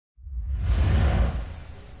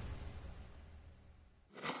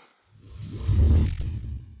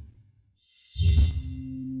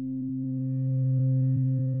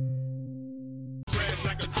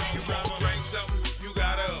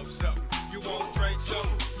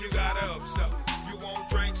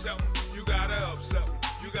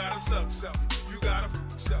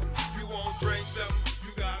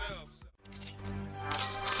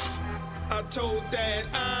told that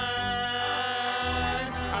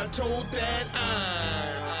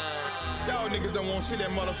y'all niggas don't want to see that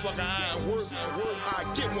motherfucker iron work. I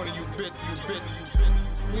get one of you bit.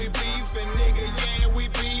 We beefing, nigga, yeah, we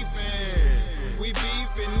beefing. We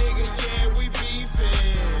beefing, nigga, yeah, we beefing.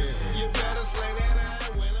 You better slay that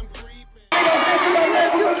iron when I'm creeping.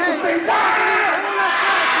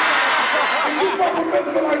 And you fuck with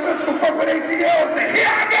Mystikal like Mystikal fuck with ATL, say,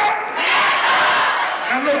 here I go!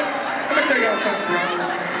 Now look, let me tell y'all something, bro.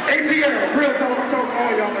 ATL, real talk, I'm talking to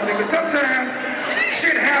all y'all, my niggas. Sometimes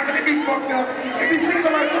shit happen, it be fucked up. It be seeming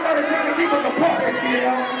like somebody trying to keep us apart,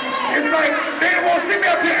 ATL. It's like, they won't see me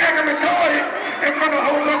up here acting retarded in front of a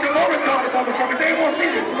whole bunch of more retarded motherfuckers. They won't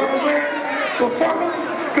see this, you know what I'm saying? But fuck them,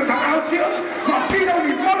 because I'm out here, my feet on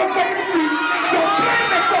these motherfucking streets. Don't blame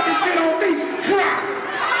that fucking shit on me. Try.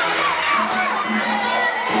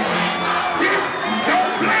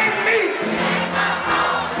 Don't blame me.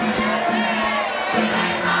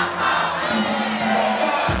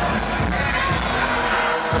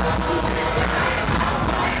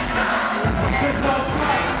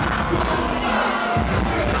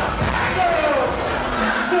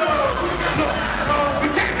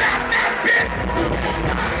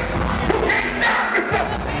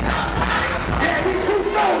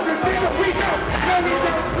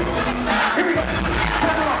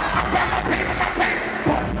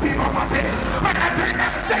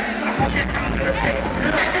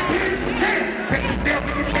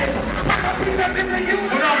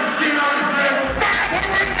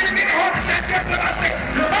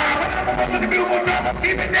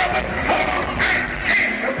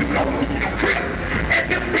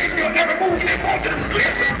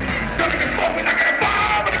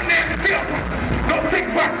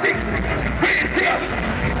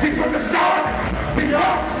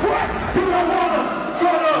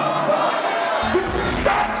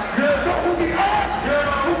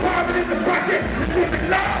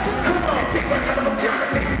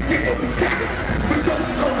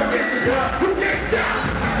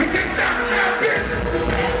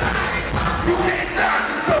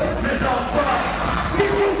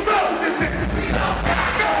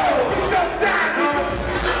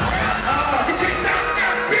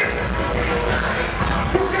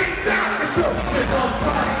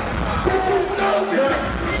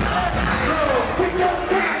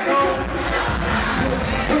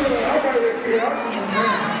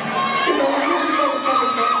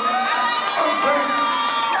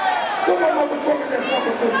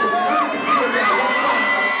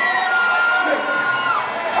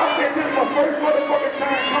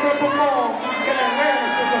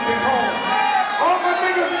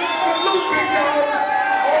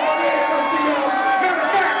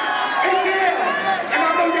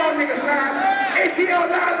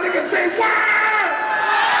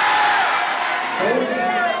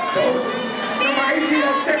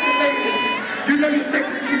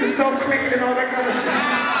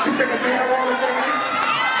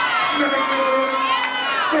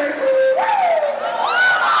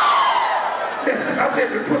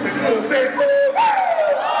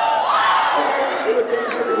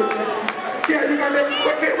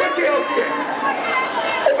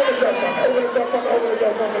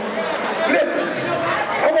 Listen,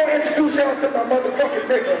 I want to introduce y'all to my motherfucking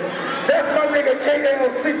nigga. That's my nigga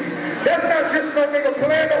KLC. That's not just no nigga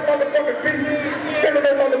playing no motherfucking beats, spinning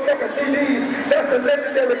no motherfucking CDs. That's the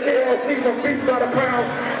legendary KLC from Beats by the Pound.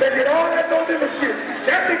 They did all that no nigga shit.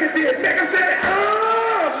 That nigga did. Nigga said,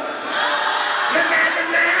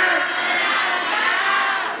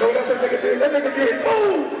 no, that's what nigga did. That nigga did.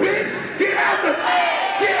 Move, bitch. Get out the.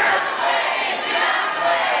 Get out.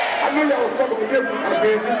 I knew y'all was fucking with this one. I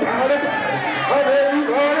said, you proud of it? I heard you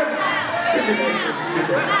proud of it. Give me that shit.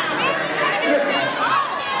 Listen.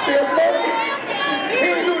 See a smoke? He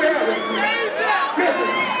didn't do that one. Listen.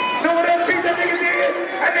 Know what that beat that nigga did?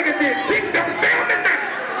 That nigga did. Pick them down tonight.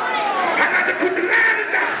 I got to put the line in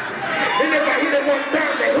now. And if I hit it one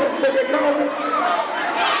time, they hook for the corner.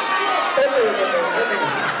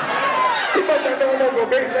 He must not know no go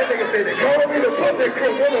bass. That nigga said, they call me the pussy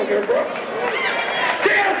crew. Come on here, bro.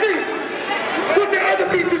 KLC, what's the other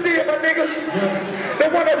beat you did, my nigga? The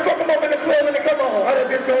one that fuck him up in the club and they come on. How did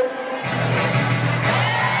this go?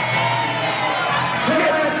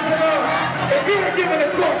 If you ain't giving a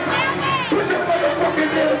fuck, put your motherfucking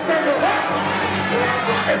little finger up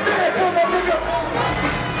and say it for my nigga.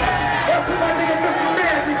 That's what my nigga Mr.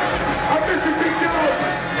 Mandy. I miss you, big dog.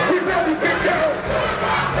 We love you, big dog.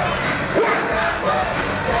 What?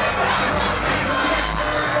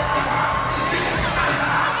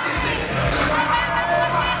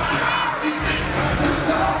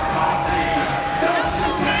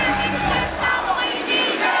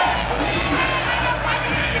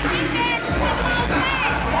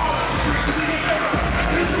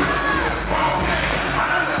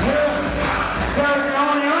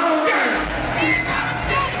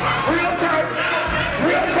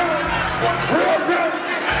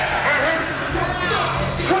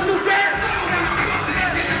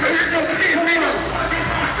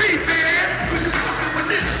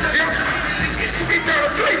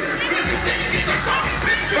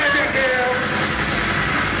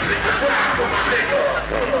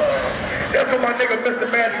 for my nigga,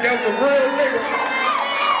 Mr. Magic. That was a real nigga.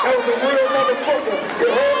 That was a real motherfucker.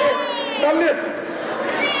 You heard me? Now listen.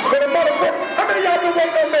 For the motherfucker, how many of y'all been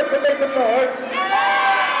waiting on this to make some noise?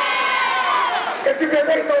 If you've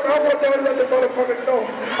been waiting on it, I want y'all to let the motherfuckers know.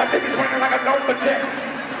 I think he's running like a number check.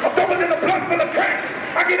 I'm throwing in a plug full of crack.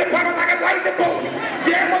 I get it popping like a lightning bolt.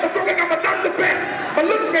 Yeah, motherfucker, I'm a thunderbat. My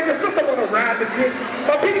looks make your sister wanna ride the dick.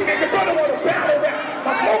 My beat make your brother wanna battle rap.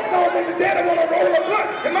 My smoke song make your daddy wanna roll a blunt.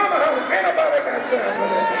 And mama house, ain't nobody got time for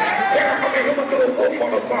that. Damn, I'm gonna hit to a folk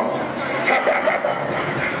on the song.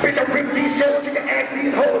 Bitch, I bring these shows, you can act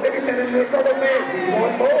these hoes. They be standing in the front of saying, we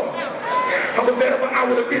want more. I'm a better one, I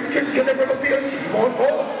would have bitch kill them never feel she want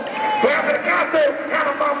more. So after the concert, out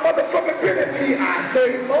of my motherfucking business, me, I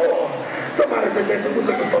say more. Somebody said that you were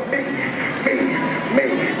looking for me.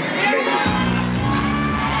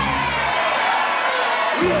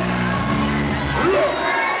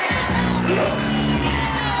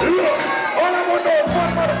 Look. All I want to know is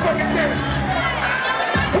one motherfucking thing.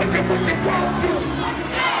 What you won't do?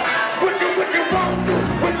 What you won't do?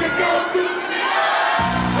 What you gon' do?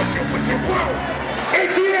 What you won't?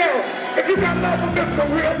 ATL, if you got love for this for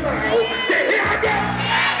real now, say here I go.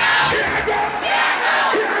 Here I go.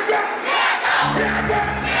 Here I go. Here I go.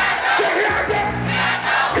 Say here I go.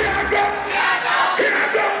 Here I go. Here I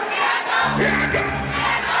go. Here I go.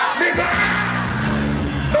 Nigga,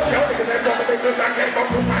 no, y'all niggas ain't gonna make this. I can't go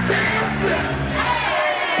through my damn self.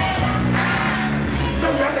 No,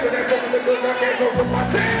 y'all niggas ain't gonna make this. I can't go through my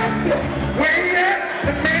damn self. Where he at?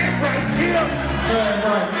 The man right here. The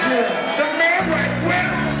man right where?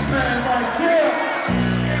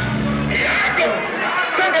 Here I go.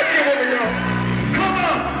 Say that shit with me, y'all. Come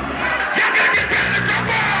on. Y'all gotta get better than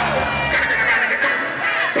come on. Gotta get better than come on.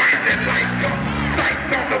 Spice it like yo.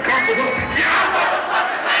 Sights on the bumper hook. Y'all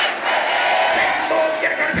motherfuckers ain't ready. Take more.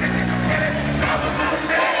 Y'all gotta get better. Solid to the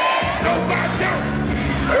shit. Nobody know.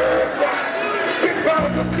 Bird's eye. Big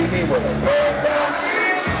brother can see me with a bird's eye.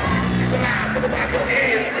 You lie for the back of your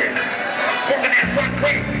head, straight. Walking that one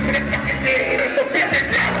way, and it fucking dead. It's a bitch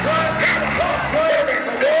and dollar. There is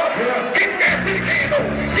a war. Get that shit handle.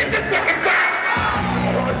 Get the fucking box.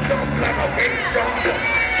 I wanna jump like a big jumper.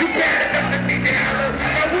 You bad enough to be down.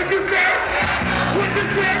 Now what you say? What you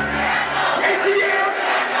say? ATL?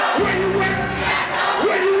 Where you at?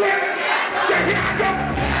 Where you at? Say here I go.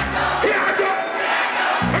 Here I go.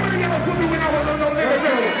 How many of y'all was with me when I was on no nigga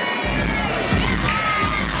road?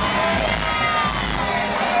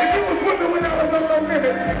 When I was on no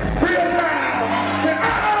limit, real loud, said,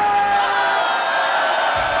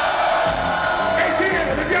 ATL,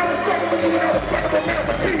 if y'all was fucking with me when I was fucking with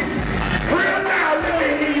Masterpiece, real loud, let me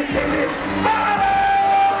hear you say this.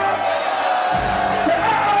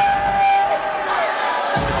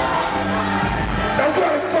 Now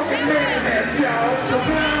what a fucking man that, y'all. The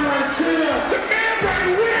man right here. The man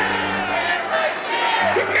right where?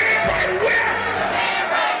 The man right where?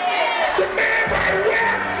 The man right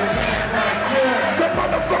where? The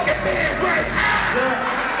motherfucking man right.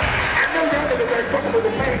 I know y'all niggas ain't fucking with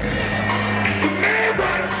the man. The man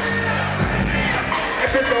right. That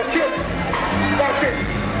bitch gonna kill me. Watch it.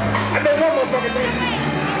 I know one motherfucking man.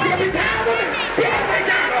 You gonna be down with it? You gonna be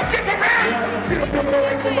down or flip around? See the people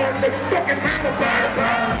away from my nigga fucking mama by it,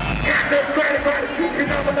 bro. Goddamn credit card, you can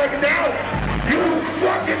never make it down. You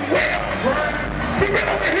fucking well, bro. We been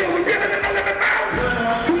over here, we been in another mouth.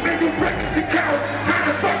 You think you pregnancy count? How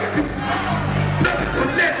the fuck is you? Nothing but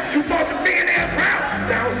less, you fucking being there proud.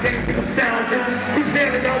 Downstate people sounding, we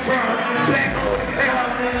sailing out brown. Black hole in town,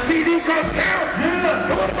 CD comes down.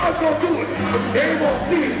 So what am I gonna do it? They won't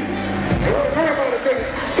see it. They won't worry about it, baby.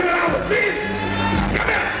 Till I was busy. Come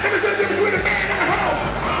here, let me just do with the man in the home.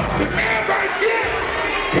 The man right here.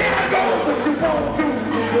 Here I go, what you won't do.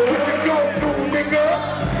 What you gon' do, nigga?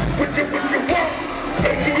 What you want?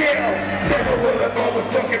 ATL, tell me what a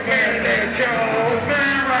motherfucking man that y'all. The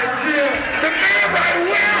man right here. The man right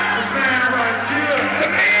where? The man right here. The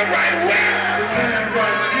man right where? The man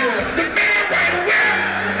right here. The man right where?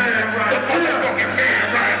 The man right here. The motherfucking man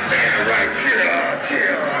right here.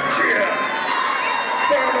 Chill.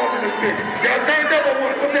 Sound off in this bitch. Y'all turned up or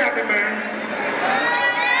what? What's happening, man?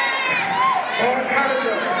 Oh, it's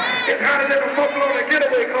hotter than a buffalo on a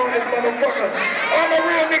getaway car, this motherfucker. All my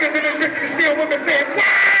real niggas in this bitch can steal women saying,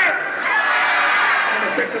 what? And the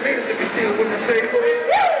sex of niggas can steal women saying, woo!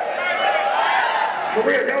 For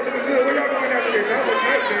real, y'all looking good. Where y'all going after this? Y'all look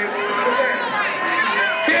nice, man. What's that?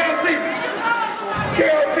 KLC.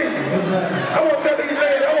 I want to tell these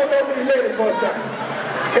ladies, I want to talk to these ladies for a second.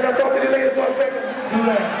 Can I talk to these ladies for a second?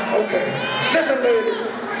 Okay. Listen, ladies.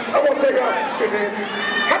 I want to tell y'all some shit, man.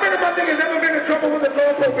 How many of my niggas ever been in trouble with the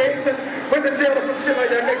no probation, went to jail or some shit like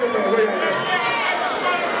that? Make some noise.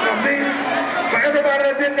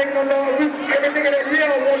 didn't make no laws. Every nigga that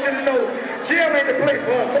yell wants you to know jail ain't the place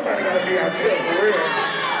for us. Somebody gotta be out jail, for real.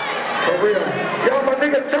 For real. Y'all, my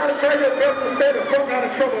niggas try to try your best to stay the fuck out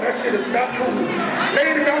of trouble. That shit is not cool.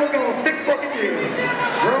 Ladies, I was gone 6 fucking years.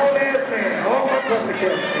 Grown ass man. All my public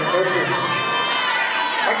health.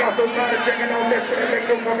 I got so tired of checking on that shit that make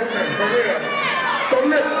no fucking sense. For real. So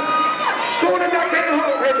listen. Soon as I came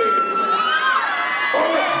home, hey ladies.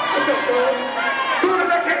 Hold up. What's up, dog? Soon as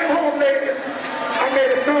I came home, ladies, I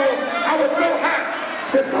made a song. I was so hot.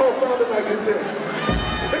 This song sounded like this here.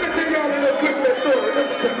 Let me tell y'all a little quick little story.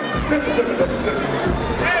 Listen to me. Listen to me. Listen to me.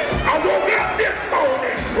 I woke up this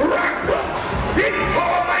morning, rocked up, big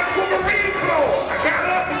ball like Wolverine claws. I got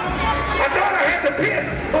up. I thought I had to piss,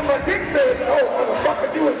 but my dick said, "Oh,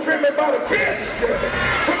 motherfucker, you was driven by the bitch."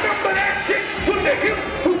 Remember that chick with the hips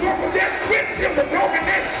who walked with that switch and was talking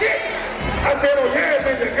that shit? I said, "Oh yeah,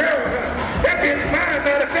 baby girl, huh? That bitch fine.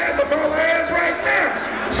 Matter of fact, I'm on her ass right now.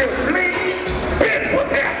 She was bleeding. Bitch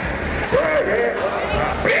was out. Yeah.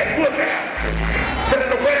 Bitch was out. But in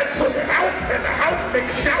the wet pussy out and the house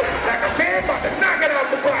nigga shout like a man about to knock it off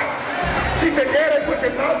the block." She said, "Yeah, that's what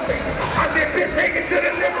your mouth said." I said, "Bitch, take it to the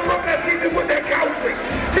living room. Let's see with that couch thing."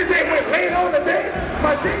 She said, "Went late on the day."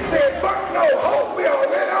 My dick said, "Fuck no, ho, we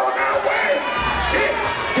already on our way." Shit.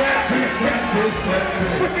 That bitch.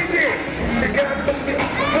 What she did? She got the shit.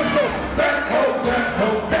 What's up? That hoe.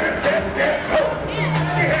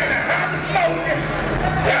 She had a hot smoking.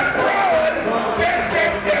 That broad.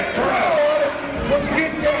 That broad was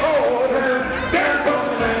getting you hard. That broad.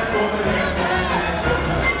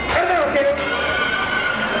 Hello, kid.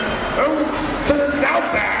 To the south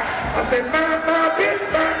side. I said, my bitch,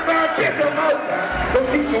 I'm outside. Don't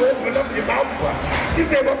teach you open up your mouth. She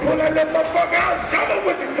said, "Well, pull that little motherfucker out. Show me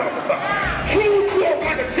what you talking about." Shoes walk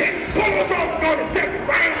like a chick. Pull them off on the second.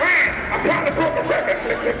 I ain't lying. I probably broke a record.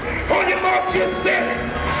 On your mouth, you said it.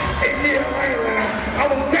 ATL, I ain't lying. I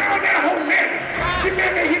was down that whole night. She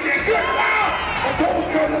made me hit that good loud. I told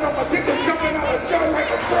her that my dick was jumping out of jaw like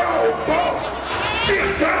a frog ball. She's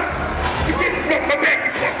done. She didn't fuck my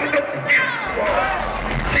back.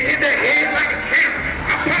 She hit that head like a camp.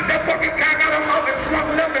 I popped that fucking cock out of her mouth and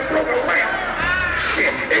swung up and broke her ramp.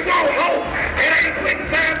 Shit, it won't hold. It ain't quick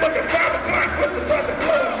time, but the 5 o'clock was about the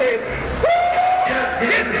blood says, "Woo! She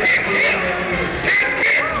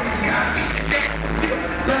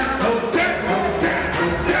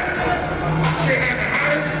had the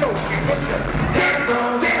hottest soap. That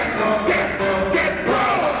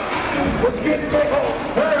broad was getting the hole.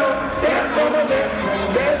 That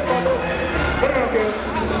mother. What up, girl?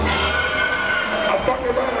 I fucked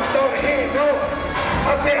around and started hearing noise. I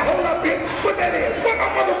said, "Hold up, bitch. What that is? Fuck my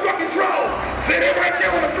motherfucking draw." Let it right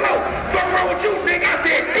there on the floor. Fuck wrong with you, nigga? I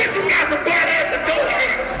said, "Bitch, you got some blood ass to go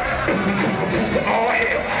ahead." Oh,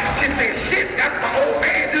 hell. She said, "Shit, that's my old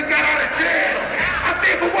man. Just got out of jail." I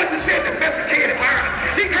said, "But what you said, domesticated mine?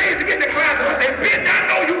 He crazy to get in the closet." I said, "Bitch, I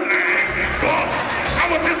know you lying." Fuck. I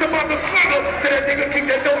was just about to sluggle to that nigga keep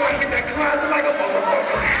that door out, get that closet like a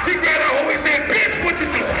motherfucker. He grabbed her home and said, "Bitch, what you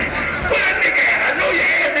doing? Where that nigga at? I know your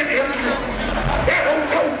ass in here shooting." That whole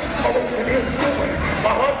toast almost in here shooting.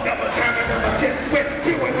 My heart double timing and my chest sweat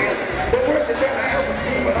spewing this. The worst is that I ever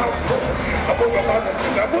seen without proof. I woke up out the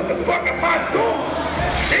sleep. What the fuck am I doing?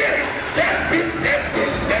 Shit, that bitch.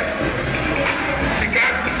 She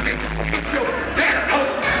got me sick. So that hoe.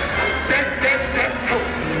 That hoe.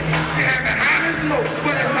 She had the hottest smoke,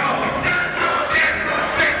 but it's all.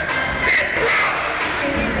 That crowd.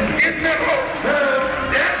 It's the hoe.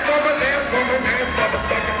 That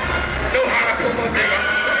motherfucker. Know how to put my nigga.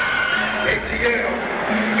 ATL.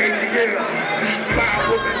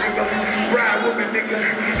 Ride with me, nigga.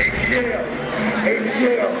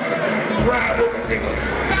 ATL. Ride with me, nigga.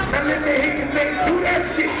 Now let me hear you say, "Do that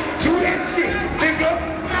shit, nigga."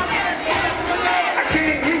 I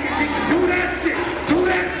can't hear you, nigga. Do that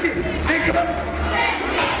shit, nigga.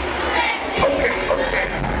 Okay.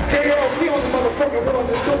 KLC on the motherfucker with all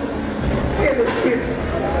the tools. In this bitch.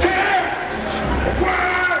 Damn! Why?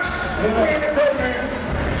 Wait this whole man.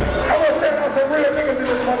 I was saying I some real niggas in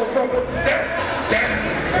this motherfucker.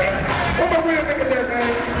 What my real niggas at, man?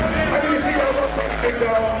 I need to see y'all on top, big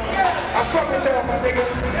dog. I fuck with y'all, my nigga.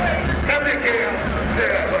 That's it, girl.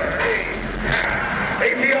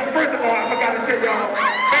 ATL, first of all, I forgot to tell y'all.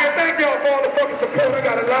 Man, thank y'all for all the fucking support. I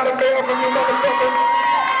got a lot of mail from you motherfuckers.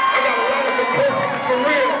 I got a lot of support, for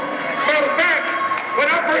real. Matter of fact, when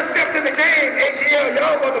I first stepped in the game, ATL,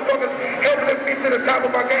 y'all motherfuckers helped lift me to the top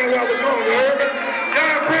of my game while I was wrong, you heard me?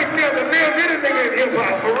 Y'all appreciate the real nigga in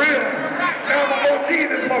hip-hop, for real. Now I'm an OG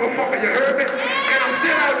this motherfucker, you heard me? And I'm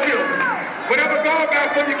still out here. Whatever God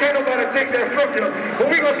got for you, can't nobody take that from you. But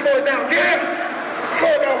we gonna slow it down. Yeah?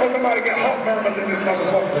 swear down for somebody get hot murmurs in this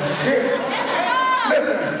motherfucker. Shit.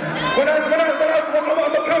 Listen, when I'm gonna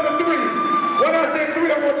count to three. When I say three,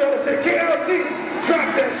 I want y'all to say KLC, drop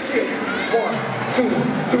that shit. 1, 2,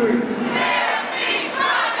 3. KLC,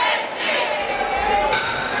 drop that shit.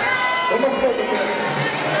 Where my smoking at?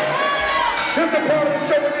 This is the part of the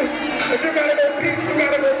show with you. If you gotta go pee, you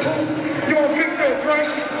gotta go poop. You wanna fix your drink?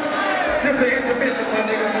 This is an intermission, my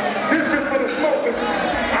nigga. This is for the smokers.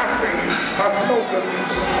 I say, my smokers.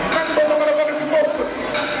 Nothing but motherfucking smokers.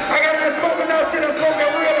 I got that smoking out shit, I'm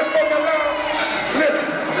smoking real, I'm smoking loud.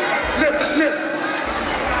 Listen.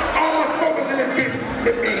 All my smokers in this bitch,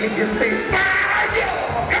 let me hear you say fire!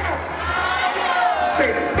 Come on! Say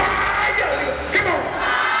fire! Come on!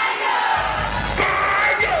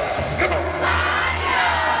 Fire! Come on!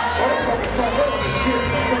 All the fucking song over this shit,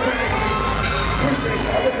 appreciate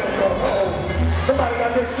that. Listen, bro. Somebody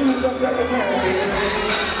got their shoes up like a man.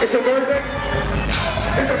 It's your birthday?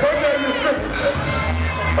 It's your birthday or you're a stripper?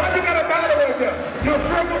 Why you got a bottle right there? You a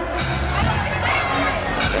stripper?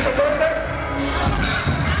 It's your birthday?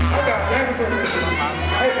 I got that for you.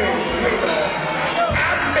 Hey,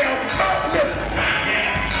 I smell something.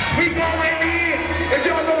 We going in. If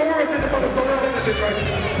y'all know the words in the motherfucker, look at this right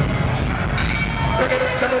here. Look at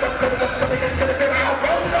it.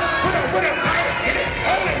 Put it high. Hit it.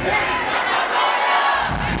 Hold it.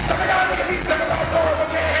 Some of y'all look at me talking about Lord, but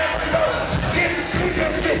can't have it low. Get sweet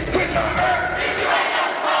and shit with the earth.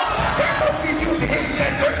 That's what we use to hit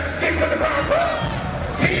that dirt. Stick to the ground, bro.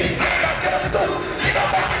 I ain't got to tell you. You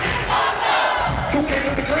know what? You came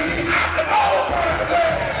from the green, I'm the old part of the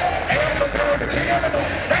world. And I'm the turn to the other.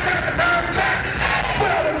 That's not the turn back.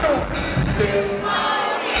 What I was doing? Still.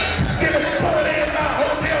 Get a sport in my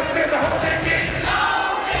hotel, spend the whole day getting.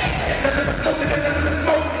 Nothing but smoke, nothing but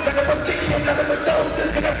smoke. Nothing but sticking, nothing but dope.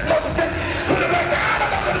 This is the smoke. Put it back down,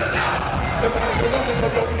 I'm not gonna know. Nobody will run, no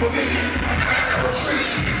dope for me. I got a tree,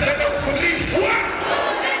 that dope's for me. What?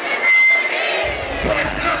 But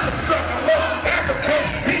not the sucker, love, that's a pet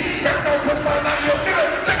beat. That's no put my life, you'll do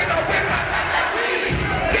it. Second, I'll win my life.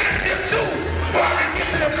 That's just two. Before I can get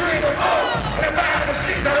to the green or four. And if I have a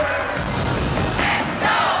seat around.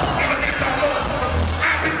 Never gets all up.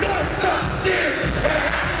 I've been doing something serious.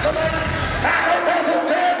 I don't know who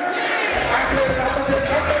that is. I played it out with the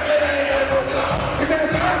truck, I ain't gonna go far. He said,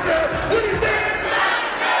 so I said, what is that?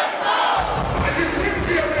 I just went to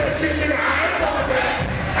jail with that shit, nigga. I ain't going back.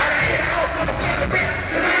 I done hit a house on the front of the back,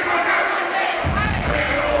 and I ain't going out.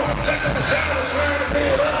 Straight on, left in the shower, trying to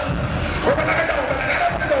build up. But I don't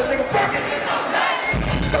know, nigga, fuck it.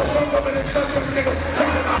 Throw some up in the truck, nigga,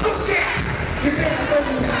 talking about bullshit. He said, I don't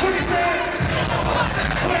know, what he said?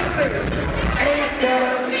 What he said? Ain't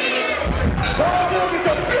done. Oh, look at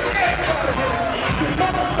the big ass out of here. You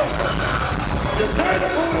motherfucker. You're dirty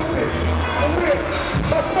little bitch. I'm real.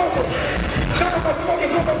 My smokers. None of my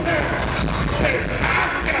smokers look up now. Say, I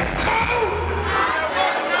smell smoke.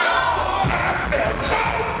 I smell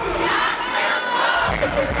smoke. Nigga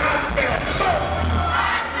say, I smell smoke.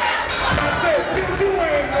 I say, bitch, you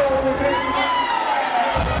ain't going with me.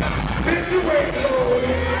 Bitch, you ain't going with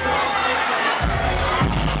me.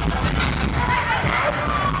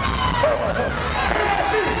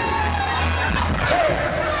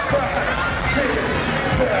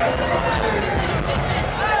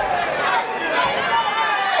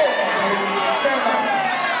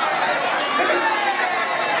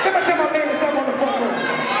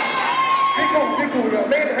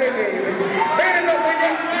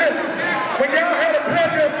 When y'all had the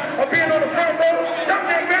pleasure of being on the front row, y'all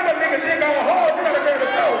can't remember niggas dig on hard, you gotta go to the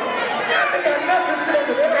show. Y'all think I love this shit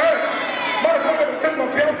over there. Motherfucker took my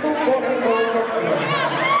belt food for this whole fucking life.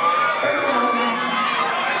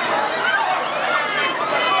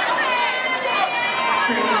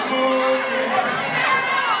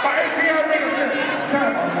 My ATL niggas,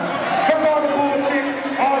 time out. Fuck all the bullshit,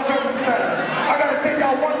 all jokes aside. I gotta tell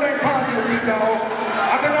y'all one thing positive, dog.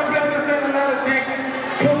 I can not be understanding another dick,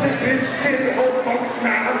 pussy, bitch, titty, whole folks,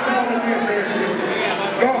 nah, I'm some other that shit.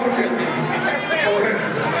 God forgive me.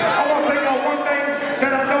 I wanna tell y'all one thing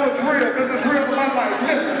that I know is real, because it's real in my life.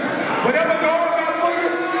 Listen, whatever God got for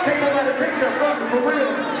you, can't nobody take that from you, for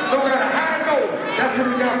real. No matter how it goes, that's what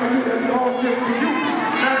we got for you, that's all good to you.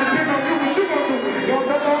 Now, depending on you, what you gonna do with it, you know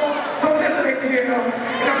what I'm talking about? So listen, ATL,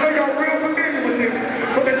 and I know y'all real familiar with this,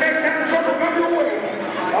 but the next time trouble come your way,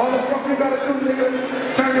 all the fuck you gotta do, nigga,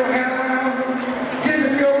 turn your hand around, get in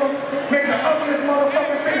the mirror, make the ugliest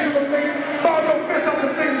motherfucking face of a nigga, ball your fist up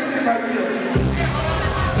and say this shit right here.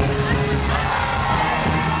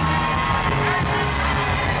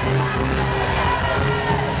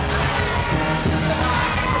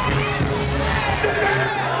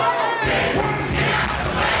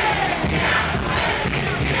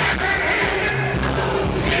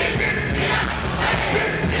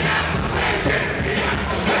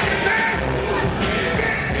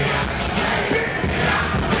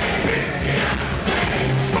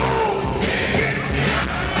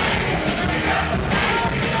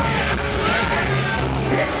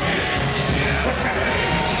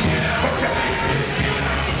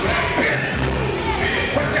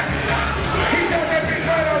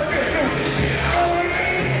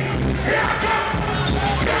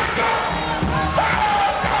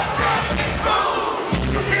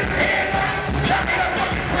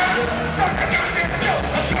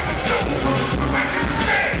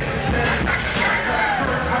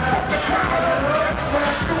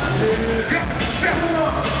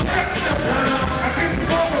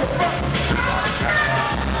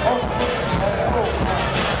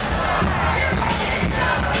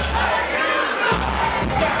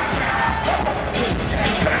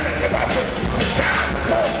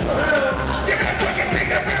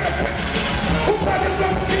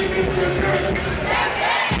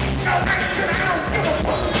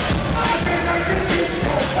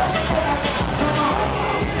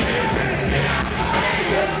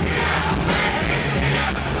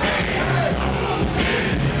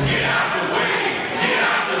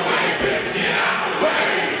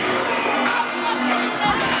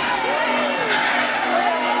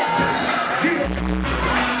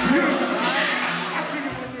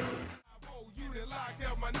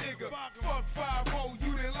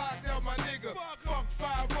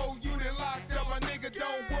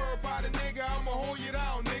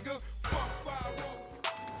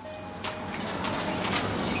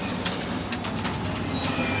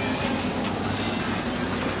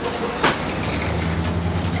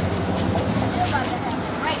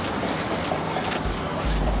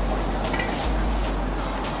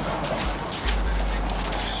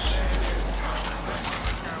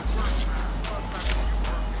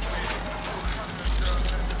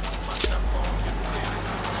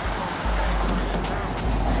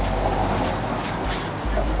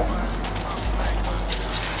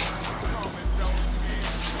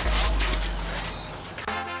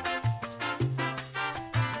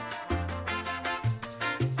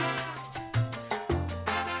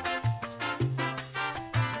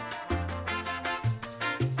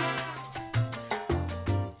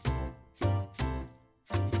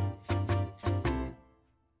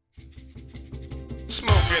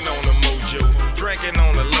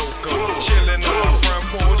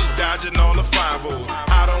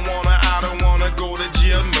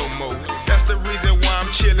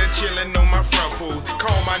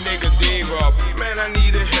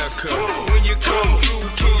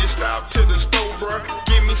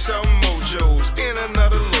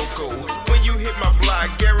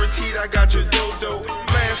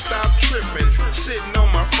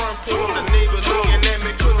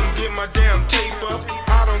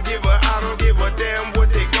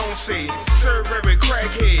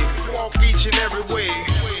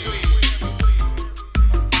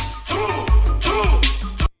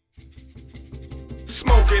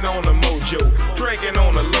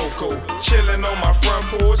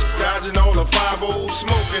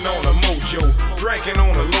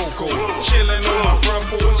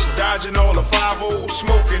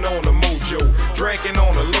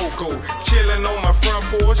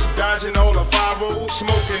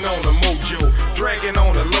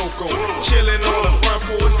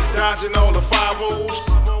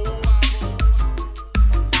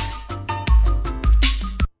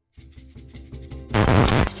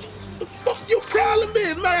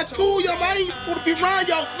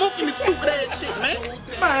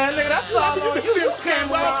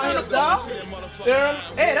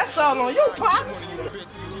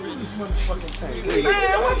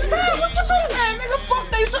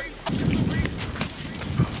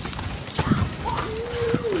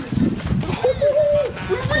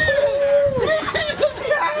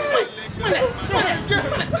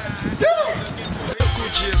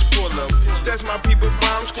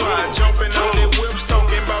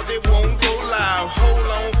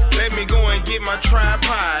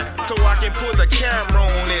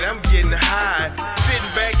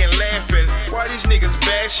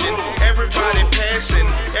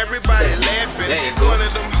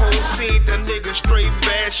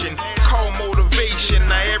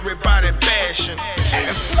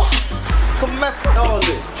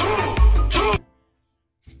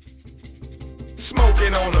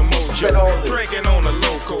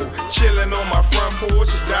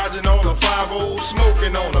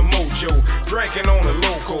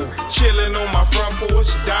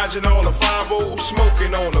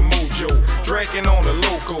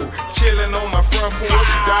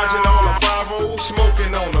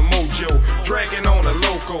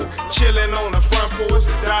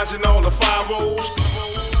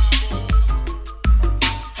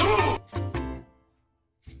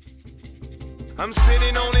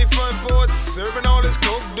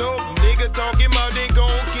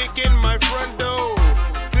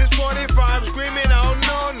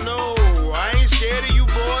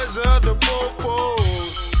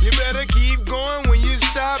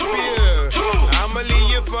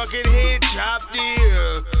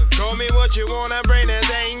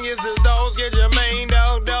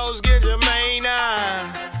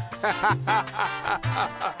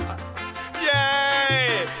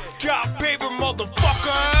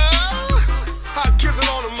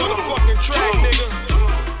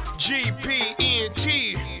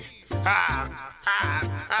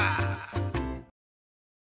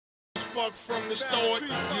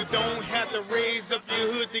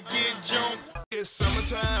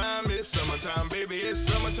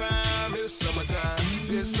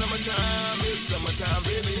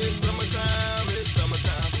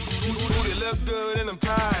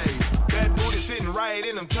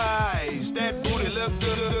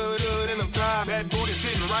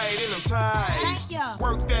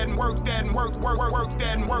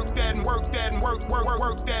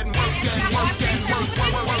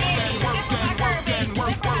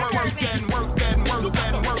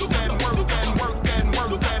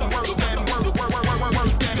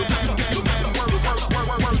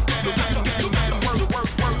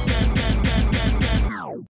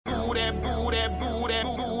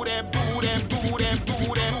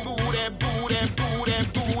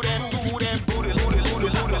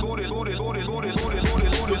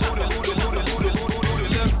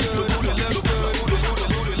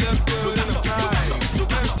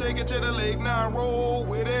 To the lake, now roll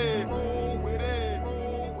with it. Roll with it.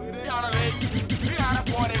 Roll with it. We got a lake, we got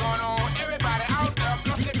a party going on. Everybody out there,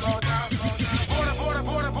 fluff the clothes down.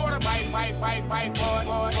 Border, bite,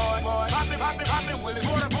 boy. Poppin', will it?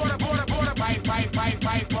 Border,